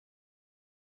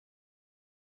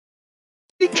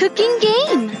Cooking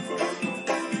game.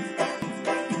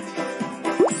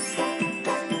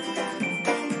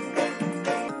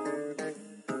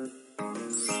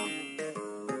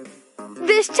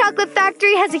 This chocolate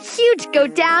factory has a huge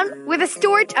godown where the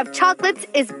storage of chocolates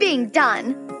is being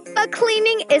done. But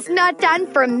cleaning is not done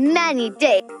for many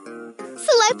days.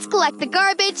 So let's collect the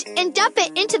garbage and dump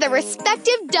it into the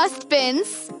respective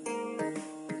dustbins.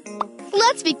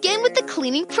 Let's begin with the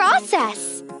cleaning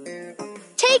process.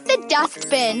 Take the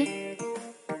dustbin.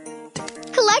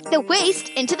 Collect the waste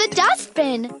into the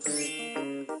dustbin.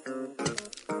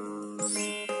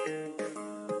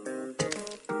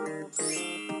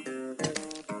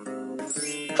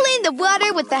 Clean the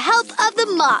water with the help of the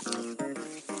mop.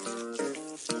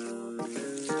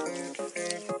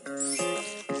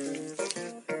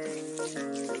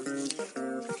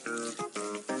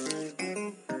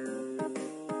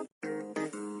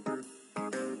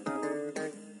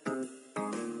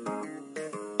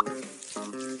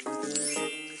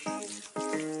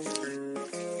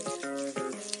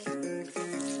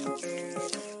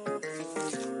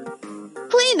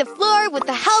 Clean the floor with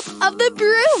the help of the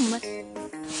broom.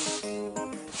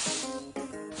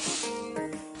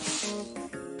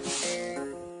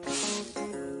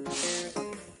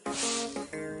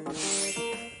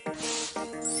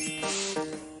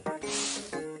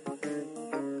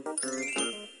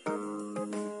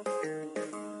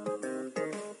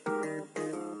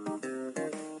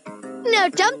 Now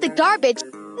dump the garbage.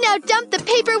 Now dump the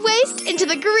paper waste into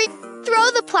the green.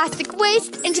 Throw the plastic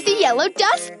waste into the yellow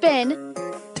dustbin.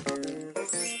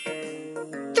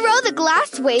 Throw the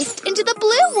glass waste into the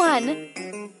blue one.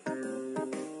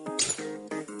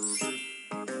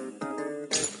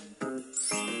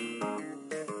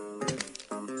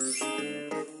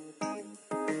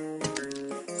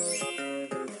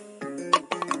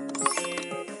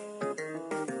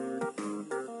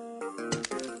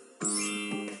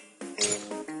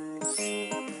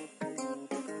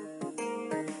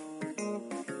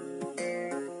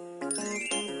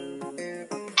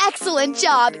 Excellent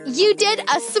job! You did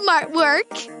a smart work!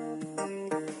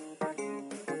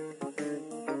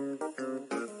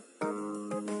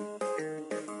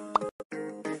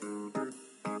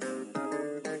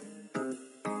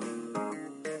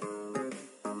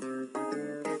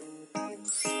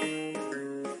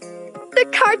 The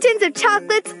cartons of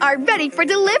chocolates are ready for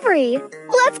delivery.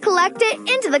 Let's collect it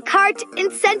into the cart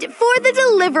and send it for the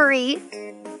delivery.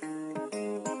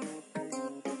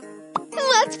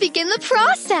 Let's begin the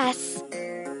process.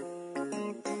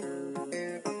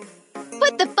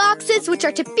 Put the boxes which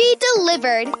are to be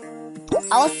delivered.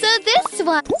 Also this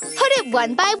one. Put it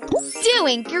one by one.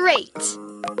 Doing great.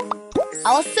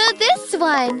 Also this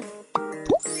one.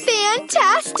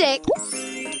 Fantastic.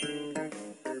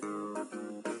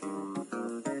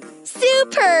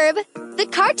 Superb. The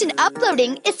carton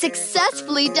uploading is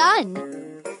successfully done.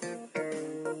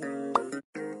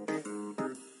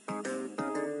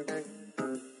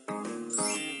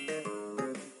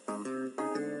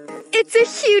 It's a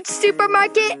huge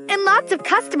supermarket and lots of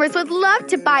customers would love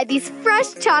to buy these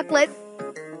fresh chocolates.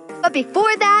 But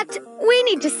before that, we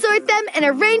need to sort them and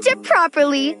arrange it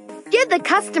properly. Give the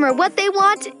customer what they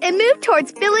want and move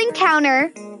towards billing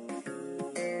counter.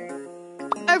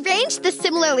 Arrange the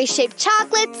similarly shaped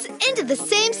chocolates into the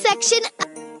same section.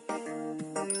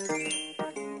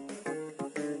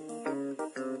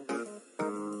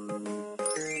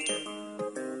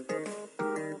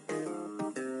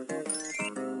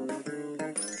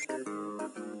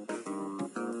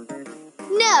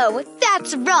 No,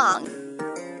 that's wrong.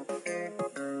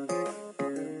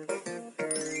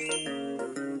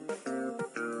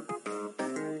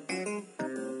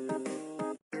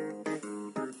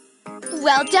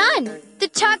 Well done! The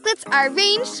chocolates are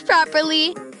arranged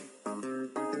properly.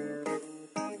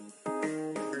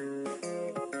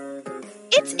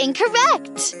 It's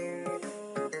incorrect.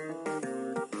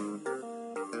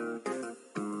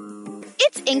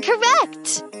 It's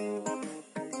incorrect.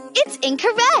 It's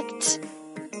incorrect.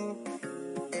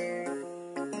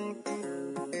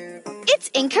 It's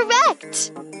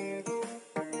incorrect.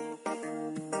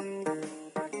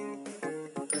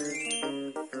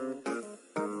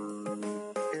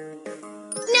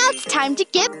 Now it's time to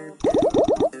get...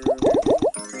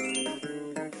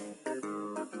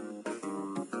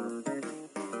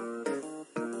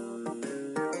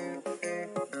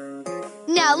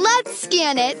 Now let's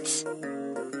scan it.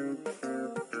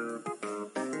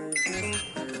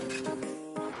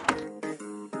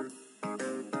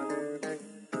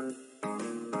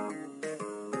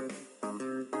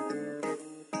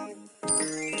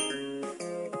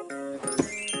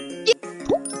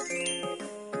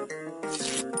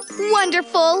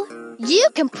 Wonderful! You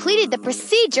completed the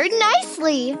procedure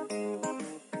nicely!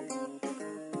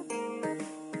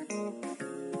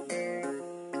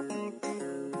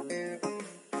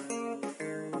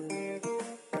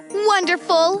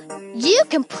 Wonderful! You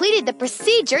completed the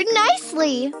procedure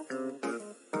nicely!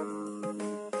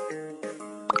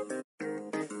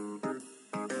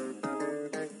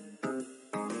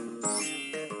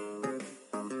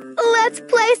 Let's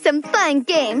play some fun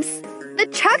games! The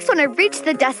trucks want to reach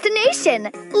the destination.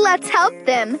 Let's help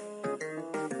them!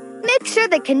 Make sure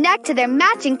they connect to their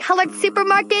matching colored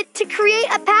supermarket to create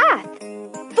a path.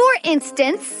 For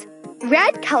instance,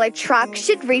 red colored truck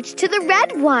should reach to the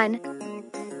red one.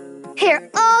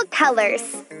 Pair all colors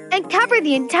and cover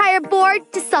the entire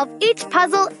board to solve each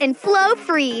puzzle in flow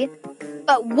free.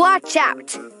 But watch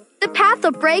out! The path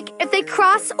will break if they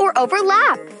cross or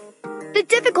overlap. The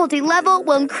difficulty level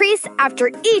will increase after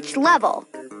each level.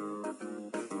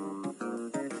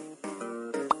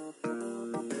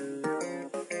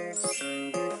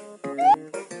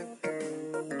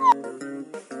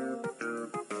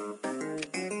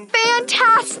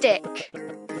 Fantastic!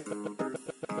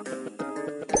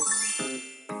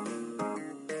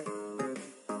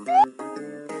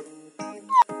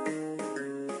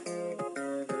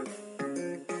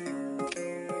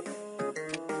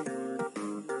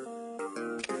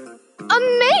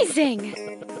 Amazing!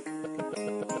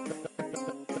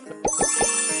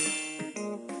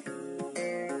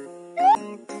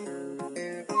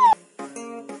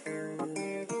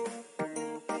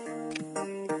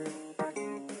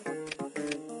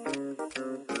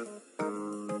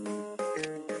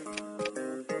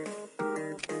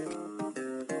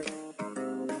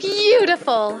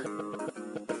 Beautiful!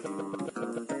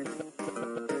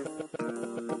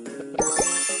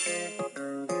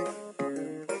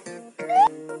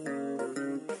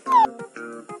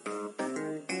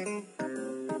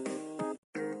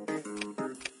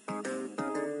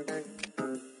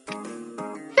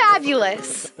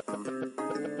 Fabulous!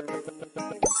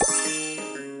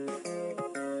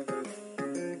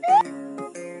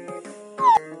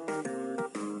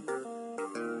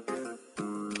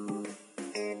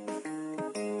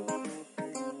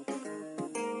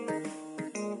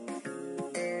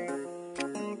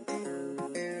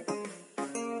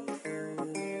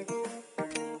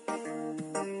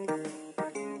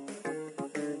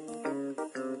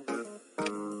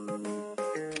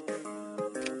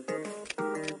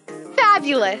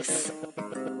 Fabulous!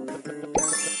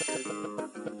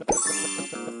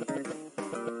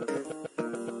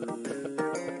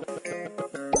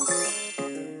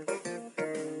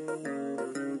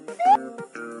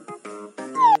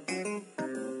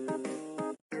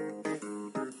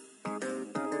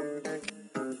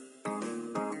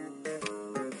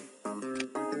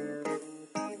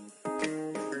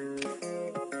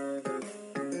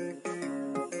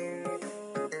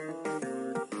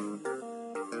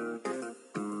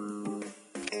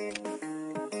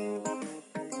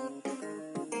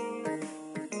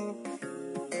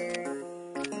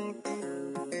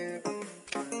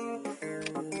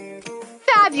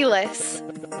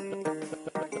 Fabulous!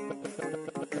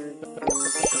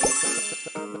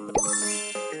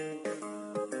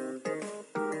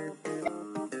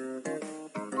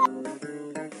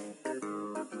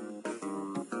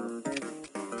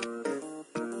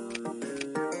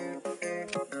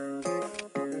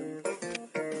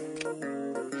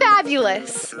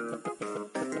 Fabulous!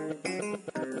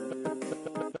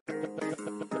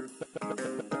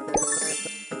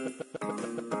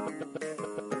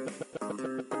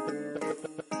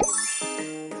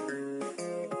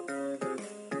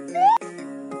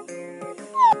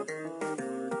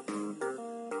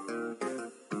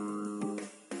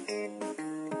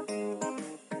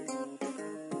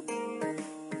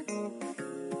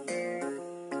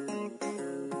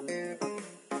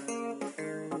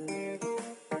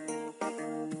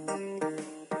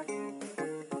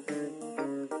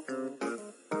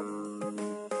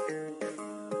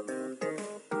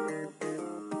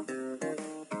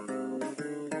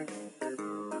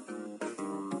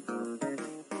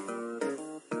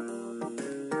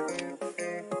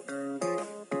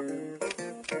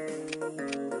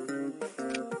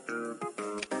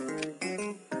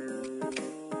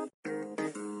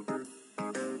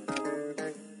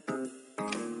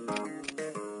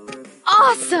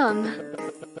 Awesome!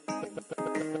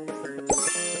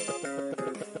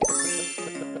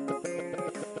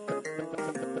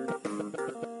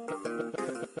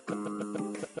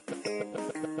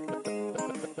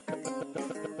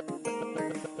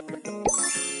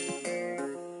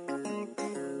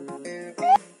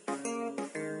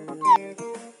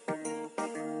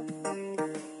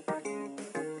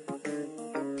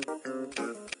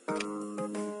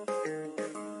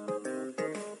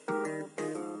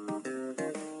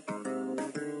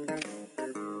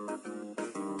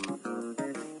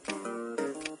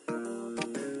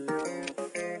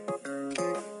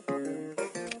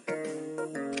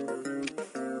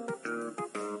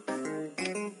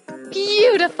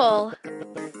 beautiful!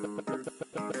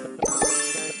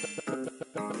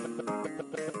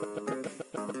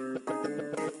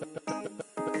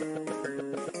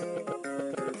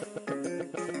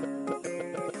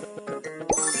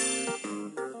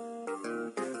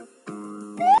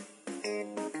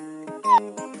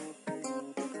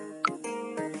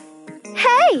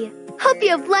 Hey! Hope you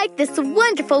have liked this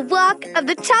wonderful walk of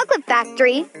the chocolate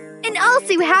factory. And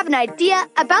also you have an idea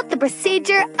about the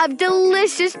procedure of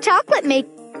delicious chocolate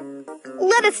making.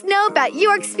 Let us know about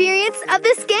your experience of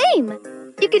this game.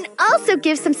 You can also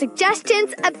give some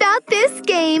suggestions about this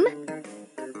game.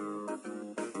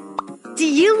 Do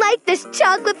you like this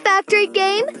chocolate factory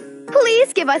game?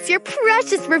 Please give us your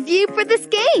precious review for this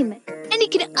game. And you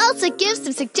can also give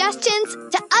some suggestions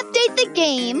to update the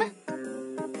game.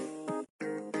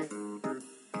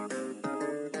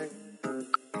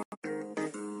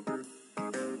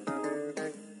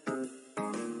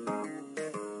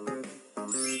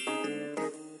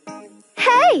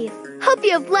 Hey! Hope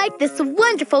you have liked this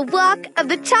wonderful walk of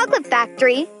the chocolate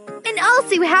factory. And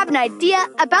also you have an idea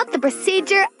about the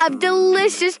procedure of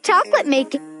delicious chocolate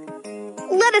making.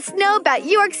 Let us know about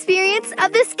your experience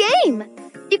of this game.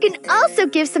 You can also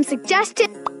give some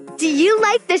suggestions. Do you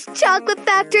like this chocolate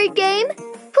factory game?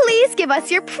 Please give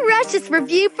us your precious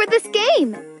review for this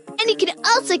game. And you can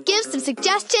also give some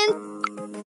suggestions.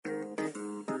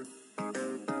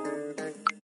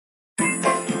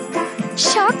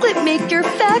 Chocolate Maker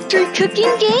Factory Cooking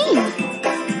Game.